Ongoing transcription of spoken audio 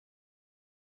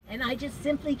And I just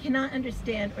simply cannot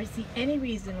understand or see any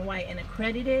reason why an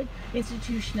accredited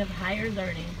institution of higher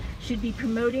learning should be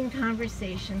promoting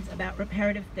conversations about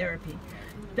reparative therapy.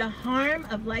 The harm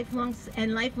of lifelong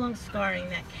scarring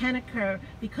that can occur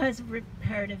because of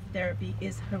reparative therapy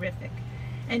is horrific.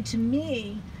 And to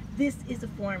me, this is a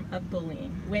form of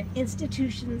bullying, when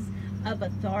institutions of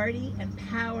authority and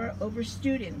power over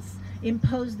students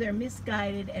impose their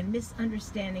misguided and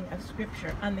misunderstanding of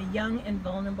Scripture on the young and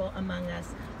vulnerable among us.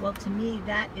 Well, to me,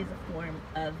 that is a form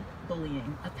of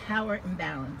bullying, a power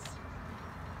imbalance.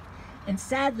 And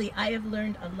sadly, I have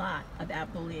learned a lot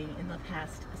about bullying in the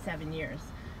past 7 years.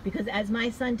 Because as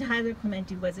my son Tyler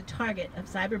Clementi was a target of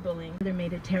cyberbullying, they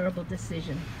made a terrible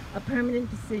decision, a permanent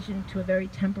decision to a very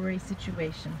temporary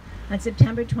situation. On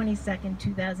September 22nd,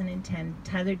 2010,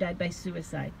 Tyler died by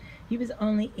suicide. He was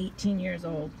only 18 years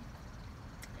old.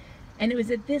 And it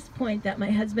was at this point that my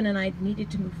husband and I needed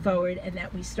to move forward, and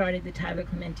that we started the Tyler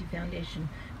Clementi Foundation.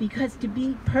 Because, to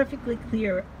be perfectly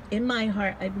clear, in my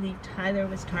heart, I believe Tyler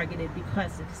was targeted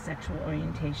because of his sexual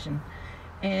orientation.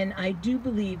 And I do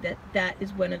believe that that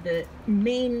is one of the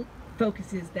main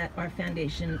focuses that our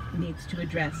foundation needs to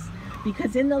address.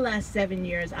 Because in the last 7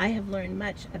 years, I have learned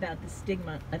much about the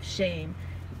stigma of shame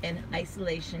and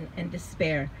isolation and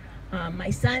despair. My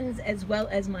son's, as well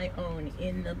as my own,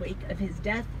 in the wake of his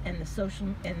death and the social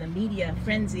and the media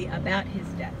frenzy about his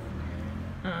death.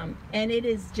 And it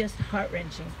is just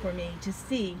heart-wrenching for me to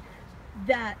see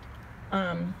that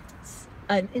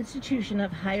an institution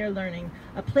of higher learning,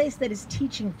 a place that is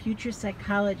teaching future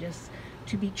psychologists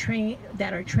to be trained,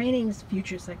 that are training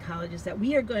future psychologists, that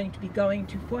we are going to be going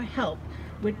to for help,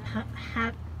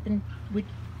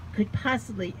 could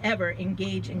possibly ever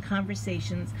engage in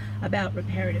conversations about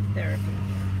reparative therapy.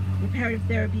 Reparative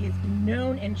therapy has been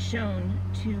known and shown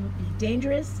to be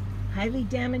dangerous, highly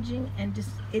damaging, and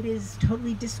it is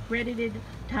totally discredited.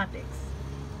 Topics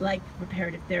like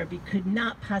reparative therapy could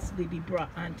not possibly be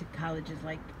brought onto colleges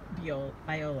like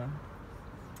Biola.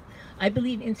 I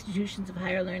believe institutions of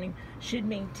higher learning should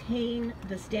maintain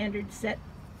the standards set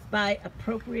by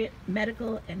appropriate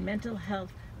medical and mental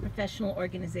health professional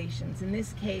organizations. In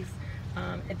this case,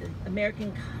 at the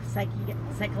American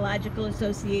Psychological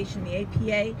Association, the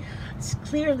APA,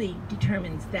 clearly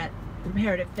determines that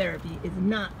reparative therapy is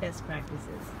not best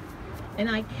practices. And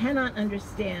I cannot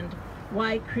understand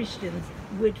why Christians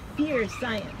would fear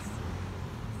science.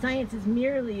 Science is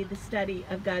merely the study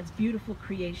of God's beautiful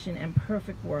creation and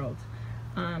perfect world.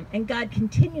 And God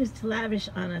continues to lavish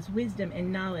on us wisdom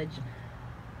and knowledge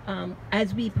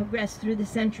as we progress through the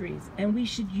centuries. And we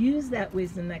should use that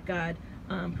wisdom that God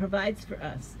provides for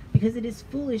us, because it is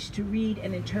foolish to read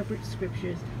and interpret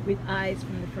scriptures with eyes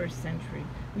from the first century.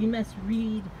 We must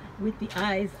read with the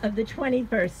eyes of the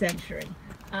 21st century.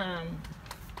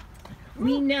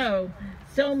 We know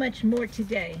so much more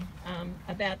today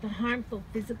about the harmful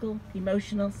physical,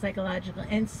 emotional, psychological,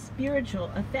 and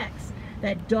spiritual effects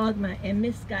that dogma and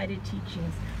misguided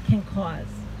teachings can cause.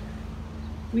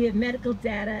 We have medical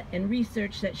data and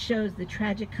research that shows the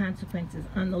tragic consequences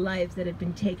on the lives that have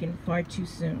been taken far too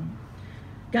soon.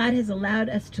 God has allowed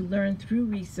us to learn through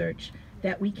research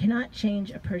that we cannot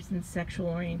change a person's sexual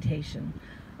orientation.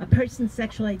 A person's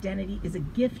sexual identity is a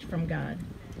gift from God.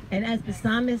 And as the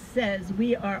psalmist says,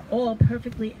 we are all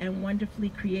perfectly and wonderfully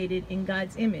created in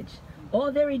God's image. All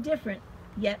very different,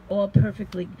 yet all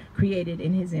perfectly created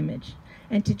in his image.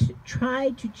 And to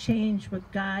try to change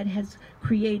what God has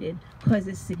created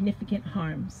causes significant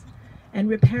harms. And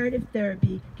reparative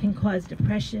therapy can cause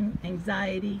depression,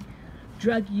 anxiety,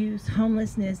 drug use,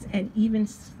 homelessness, and even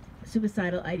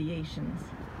suicidal ideations.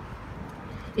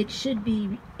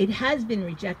 It has been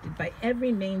rejected by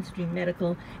every mainstream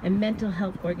medical and mental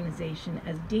health organization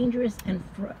as dangerous and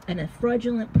a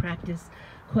fraudulent practice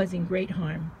causing great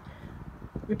harm.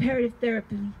 Reparative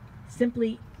therapy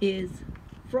simply is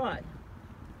fraud.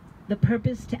 The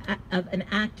purpose of an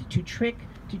act to trick,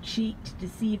 to cheat, to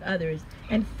deceive others,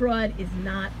 and fraud is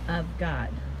not of God.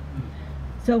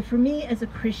 So for me as a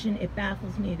Christian, it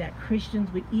baffles me that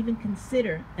Christians would even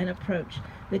consider an approach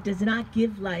that does not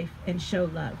give life and show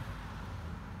love.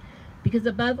 Because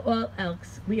above all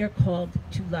else, we are called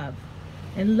to love.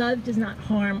 And love does not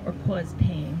harm or cause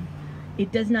pain.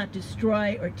 It does not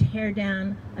destroy or tear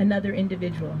down another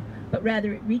individual, but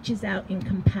rather it reaches out in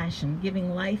compassion,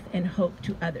 giving life and hope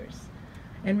to others.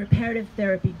 And reparative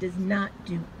therapy does not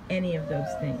do any of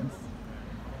those things.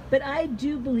 But I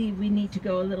do believe we need to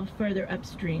go a little further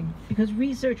upstream, because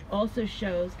research also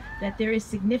shows that there is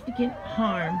significant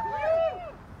harm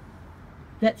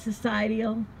that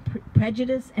societal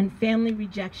prejudice and family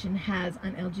rejection has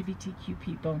on LGBTQ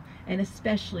people, and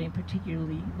especially and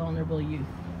particularly vulnerable youth.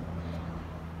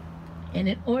 And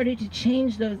in order to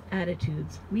change those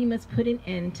attitudes, we must put an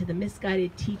end to the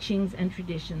misguided teachings and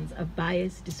traditions of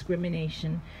bias,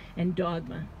 discrimination, and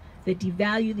dogma that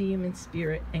devalue the human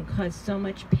spirit and cause so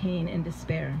much pain and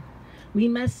despair. We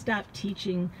must stop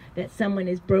teaching that someone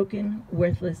is broken,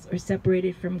 worthless, or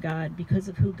separated from God because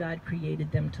of who God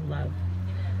created them to love.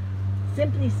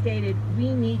 Simply stated,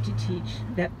 we need to teach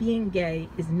that being gay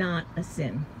is not a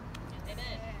sin.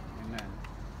 Amen.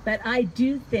 But I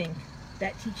do think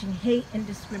that teaching hate and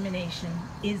discrimination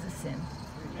is a sin.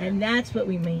 And that's what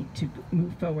we need to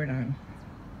move forward on.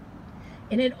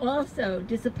 And it also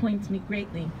disappoints me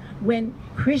greatly when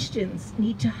Christians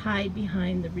need to hide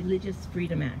behind the Religious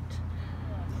Freedom Act.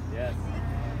 Yes.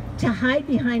 To hide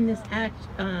behind this act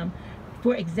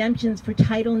for exemptions for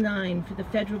Title IX for the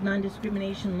federal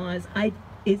non-discrimination laws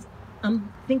is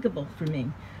unthinkable for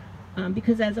me.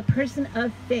 Because as a person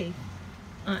of faith,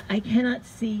 I cannot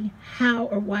see how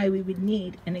or why we would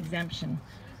need an exemption,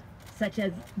 such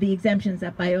as the exemptions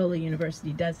that Biola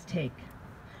University does take.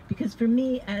 Because for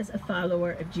me, as a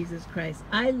follower of Jesus Christ,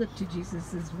 I look to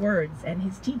Jesus' words and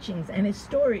his teachings and his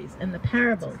stories and the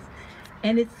parables.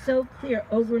 And it's so clear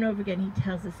over and over again, he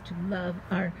tells us to love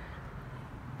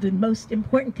the most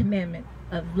important commandment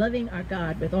of loving our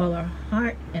God with all our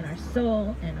heart and our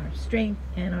soul and our strength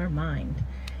and our mind,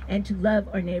 and to love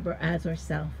our neighbor as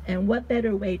ourselves. And what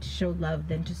better way to show love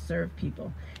than to serve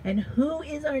people? And who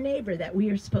is our neighbor that we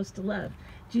are supposed to love?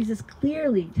 Jesus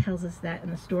clearly tells us that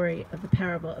in the story of the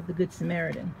parable of the Good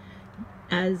Samaritan,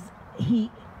 as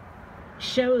he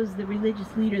shows the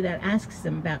religious leader that asks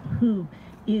him about who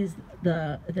is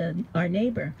our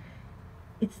neighbor.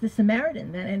 It's the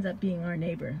Samaritan that ends up being our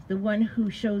neighbor. The one who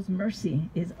shows mercy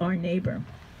is our neighbor.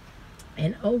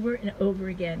 And over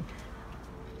again,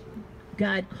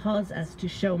 God calls us to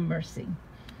show mercy.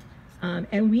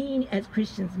 And we as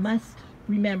Christians must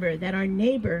remember that our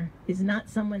neighbor is not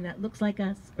someone that looks like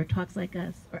us or talks like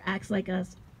us or acts like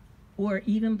us or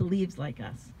even believes like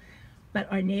us.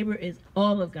 But our neighbor is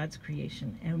all of God's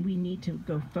creation, and we need to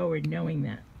go forward knowing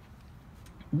that.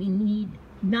 We need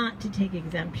not to take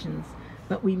exemptions,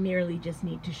 but we merely just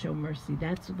need to show mercy.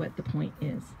 That's what the point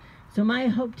is. So my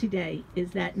hope today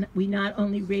is that we not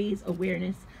only raise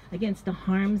awareness against the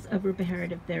harms of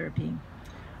reparative therapy,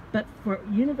 but for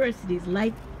universities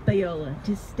like Biola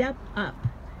to step up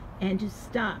and to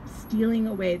stop stealing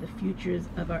away the futures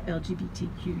of our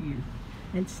LGBTQ youth,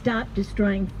 and stop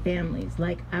destroying families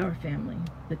like our family,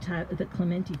 the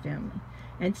Clementi family,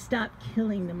 and stop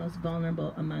killing the most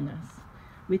vulnerable among us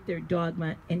with their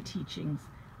dogma and teachings,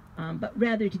 but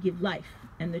rather to give life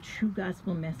and the true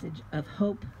gospel message of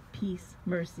hope, peace,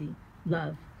 mercy,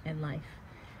 love, and life.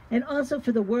 And also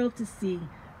for the world to see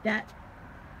that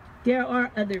there are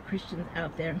other Christians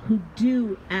out there who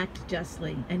do act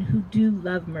justly and who do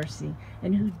love mercy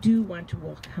and who do want to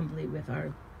walk humbly with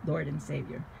our Lord and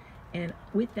Savior. And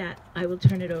with that, I will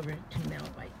turn it over to Mel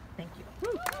White. Thank you.